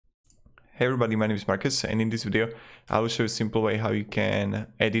Hey everybody, my name is Marcus, and in this video I will show you a simple way how you can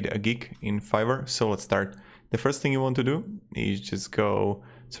edit a gig in Fiverr. So let's start. The first thing you want to do is just go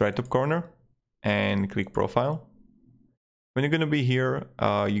to the right top corner and click profile. When you're going to be here,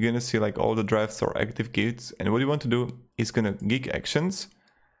 you're going to see like all the drafts or active gigs, and what you want to do is going to gig actions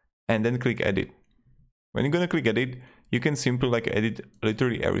and then click edit. When you're going to click edit, you can simply like edit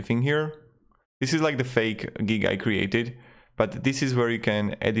literally everything here. This is like the fake gig I created, but this is where you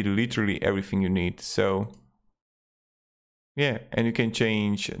can edit literally everything you need. So yeah, and you can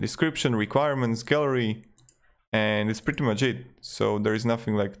change description, requirements, gallery, and it's pretty much it. So there is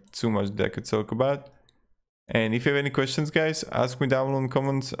nothing like too much that I could talk about. And if you have any questions, guys, ask me down in the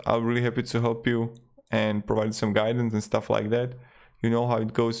comments. I'll be really happy to help you and provide some guidance and stuff like that. You know how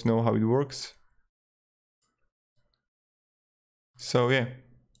it goes, you know how it works. So yeah.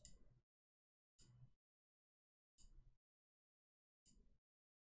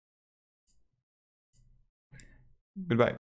 Goodbye.